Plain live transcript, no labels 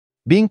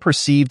Being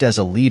perceived as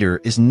a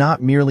leader is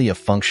not merely a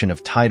function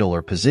of title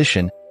or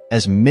position,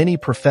 as many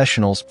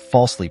professionals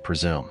falsely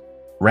presume.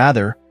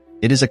 Rather,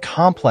 it is a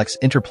complex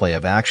interplay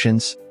of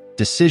actions,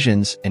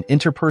 decisions, and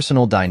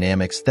interpersonal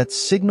dynamics that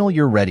signal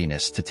your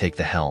readiness to take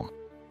the helm.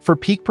 For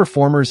peak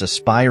performers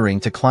aspiring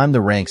to climb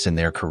the ranks in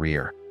their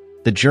career,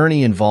 the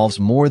journey involves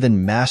more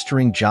than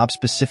mastering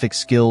job-specific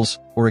skills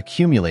or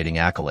accumulating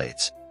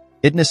accolades.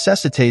 It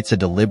necessitates a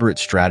deliberate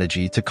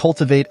strategy to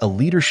cultivate a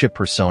leadership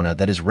persona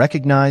that is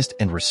recognized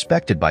and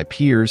respected by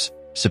peers,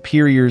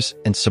 superiors,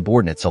 and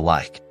subordinates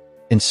alike.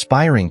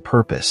 Inspiring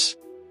purpose.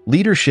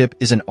 Leadership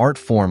is an art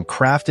form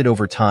crafted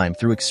over time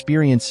through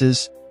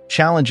experiences,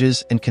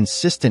 challenges, and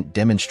consistent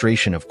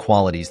demonstration of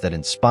qualities that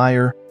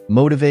inspire,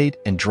 motivate,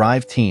 and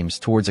drive teams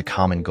towards a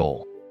common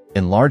goal.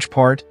 In large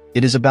part,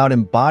 it is about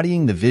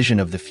embodying the vision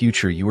of the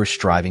future you are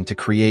striving to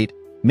create,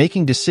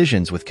 making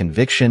decisions with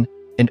conviction,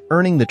 and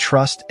earning the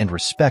trust and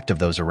respect of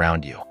those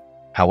around you.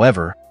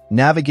 However,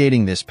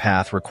 navigating this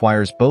path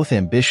requires both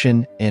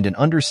ambition and an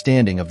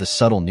understanding of the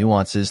subtle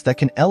nuances that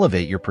can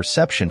elevate your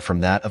perception from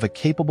that of a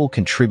capable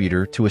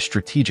contributor to a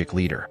strategic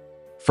leader.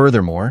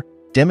 Furthermore,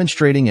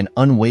 demonstrating an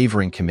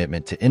unwavering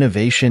commitment to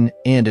innovation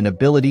and an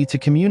ability to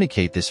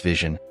communicate this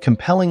vision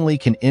compellingly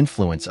can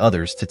influence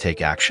others to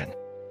take action.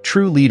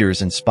 True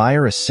leaders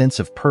inspire a sense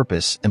of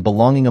purpose and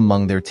belonging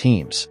among their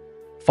teams,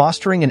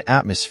 fostering an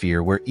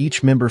atmosphere where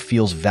each member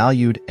feels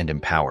valued and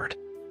empowered.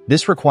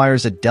 This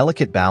requires a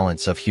delicate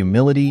balance of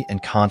humility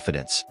and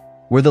confidence,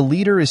 where the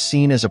leader is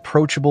seen as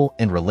approachable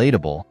and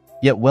relatable,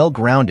 yet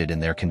well-grounded in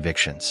their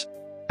convictions.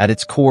 At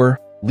its core,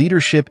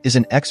 leadership is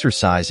an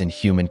exercise in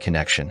human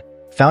connection,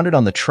 founded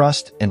on the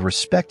trust and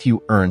respect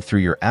you earn through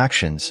your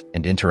actions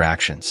and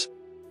interactions.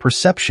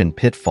 Perception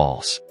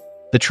pitfalls.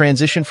 The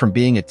transition from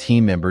being a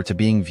team member to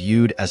being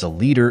viewed as a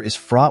leader is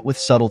fraught with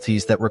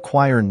subtleties that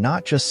require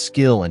not just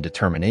skill and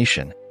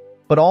determination,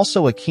 but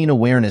also a keen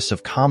awareness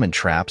of common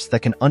traps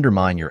that can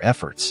undermine your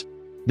efforts.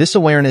 This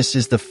awareness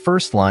is the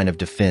first line of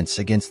defense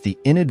against the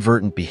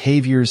inadvertent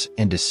behaviors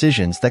and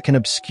decisions that can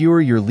obscure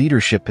your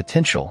leadership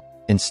potential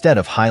instead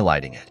of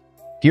highlighting it.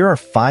 Here are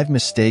 5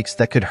 mistakes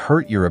that could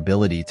hurt your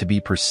ability to be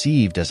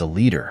perceived as a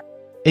leader.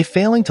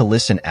 Failing to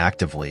listen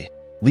actively.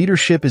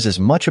 Leadership is as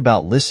much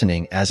about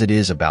listening as it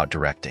is about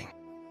directing.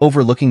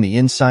 Overlooking the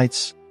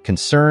insights,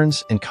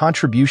 concerns, and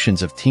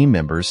contributions of team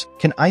members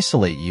can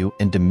isolate you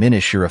and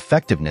diminish your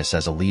effectiveness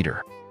as a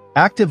leader.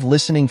 Active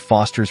listening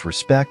fosters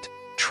respect,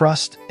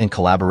 trust, and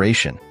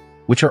collaboration,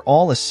 which are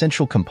all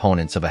essential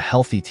components of a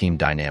healthy team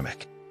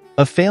dynamic.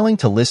 Failing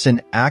to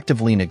listen,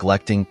 actively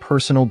neglecting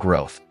personal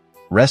growth,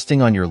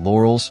 resting on your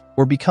laurels,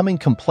 or becoming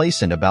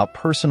complacent about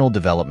personal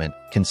development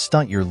can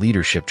stunt your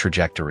leadership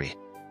trajectory.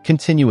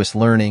 Continuous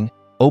learning,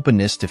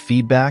 openness to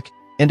feedback,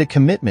 and a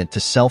commitment to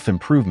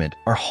self-improvement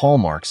are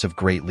hallmarks of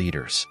great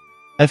leaders.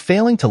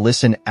 Failing to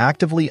listen,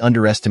 actively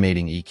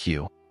underestimating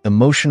EQ,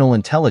 emotional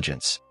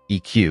intelligence,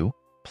 EQ,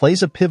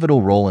 plays a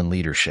pivotal role in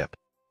leadership.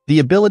 The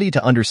ability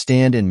to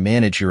understand and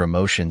manage your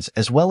emotions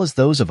as well as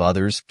those of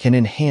others can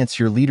enhance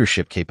your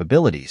leadership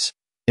capabilities,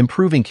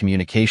 improving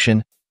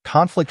communication,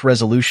 conflict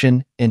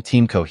resolution, and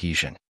team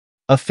cohesion.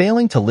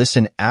 Failing to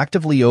listen,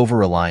 actively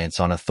over-reliance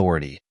on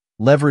authority,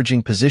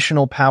 leveraging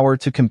positional power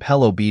to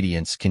compel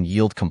obedience can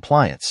yield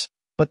compliance,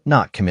 but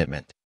not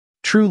commitment.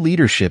 True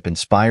leadership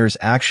inspires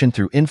action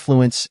through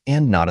influence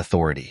and not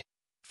authority,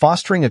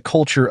 fostering a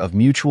culture of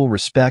mutual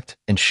respect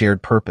and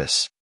shared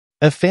purpose.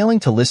 Failing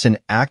to listen,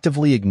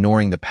 actively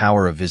ignoring the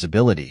power of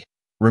visibility,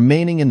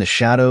 remaining in the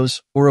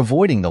shadows, or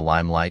avoiding the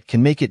limelight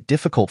can make it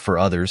difficult for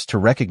others to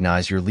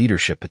recognize your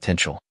leadership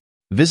potential.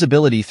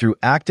 Visibility through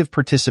active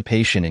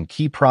participation in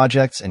key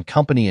projects and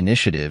company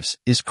initiatives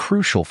is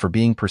crucial for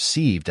being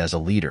perceived as a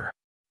leader.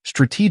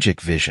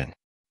 Strategic vision.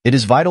 It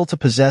is vital to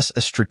possess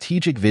a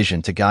strategic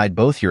vision to guide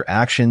both your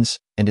actions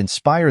and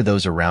inspire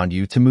those around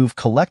you to move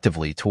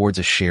collectively towards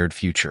a shared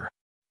future.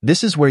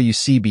 This is where you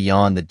see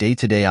beyond the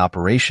day-to-day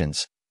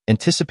operations,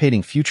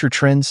 anticipating future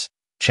trends,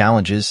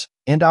 challenges,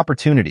 and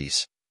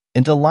opportunities,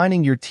 and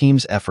aligning your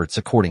team's efforts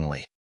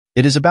accordingly.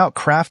 It is about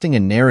crafting a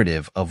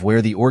narrative of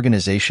where the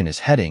organization is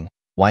heading,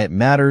 why it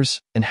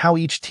matters, and how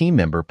each team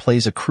member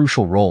plays a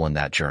crucial role in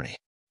that journey.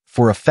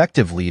 For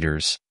effective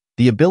leaders,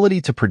 the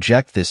ability to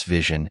project this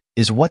vision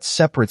is what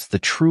separates the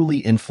truly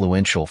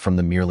influential from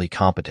the merely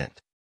competent.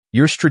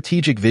 Your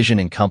strategic vision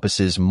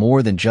encompasses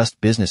more than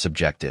just business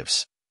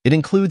objectives. It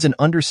includes an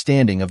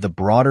understanding of the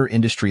broader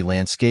industry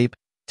landscape,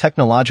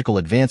 technological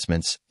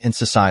advancements, and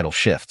societal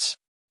shifts.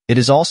 It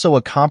is also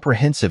a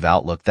comprehensive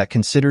outlook that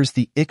considers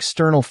the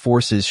external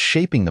forces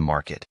shaping the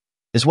market,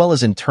 as well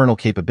as internal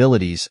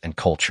capabilities and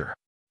culture.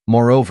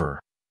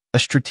 Moreover, a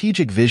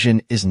strategic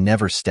vision is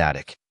never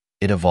static.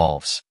 It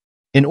evolves.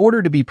 In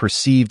order to be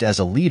perceived as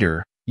a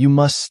leader, you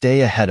must stay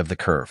ahead of the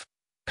curve,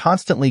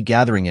 constantly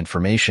gathering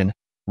information,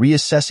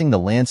 reassessing the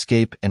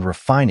landscape, and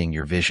refining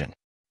your vision.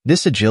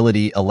 This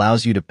agility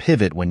allows you to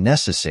pivot when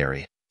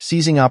necessary,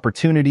 seizing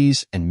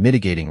opportunities and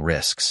mitigating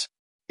risks.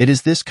 It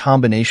is this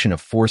combination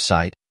of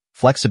foresight,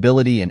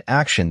 flexibility, and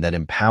action that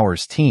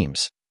empowers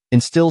teams,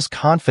 instills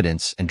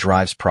confidence, and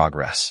drives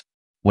progress.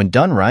 When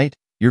done right,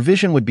 your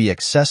vision would be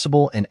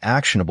accessible and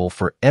actionable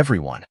for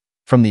everyone,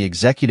 from the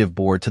executive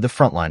board to the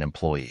frontline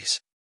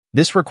employees.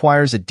 This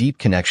requires a deep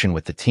connection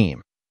with the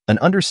team, an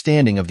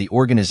understanding of the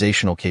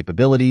organizational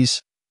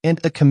capabilities,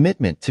 and a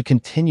commitment to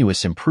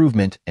continuous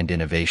improvement and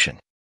innovation.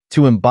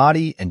 To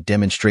embody and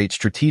demonstrate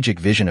strategic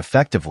vision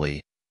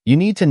effectively, you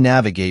need to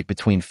navigate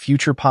between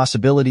future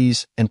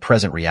possibilities and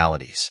present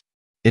realities.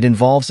 It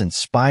involves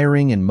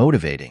inspiring and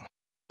motivating,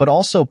 but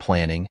also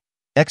planning,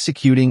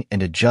 executing,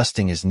 and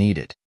adjusting as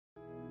needed.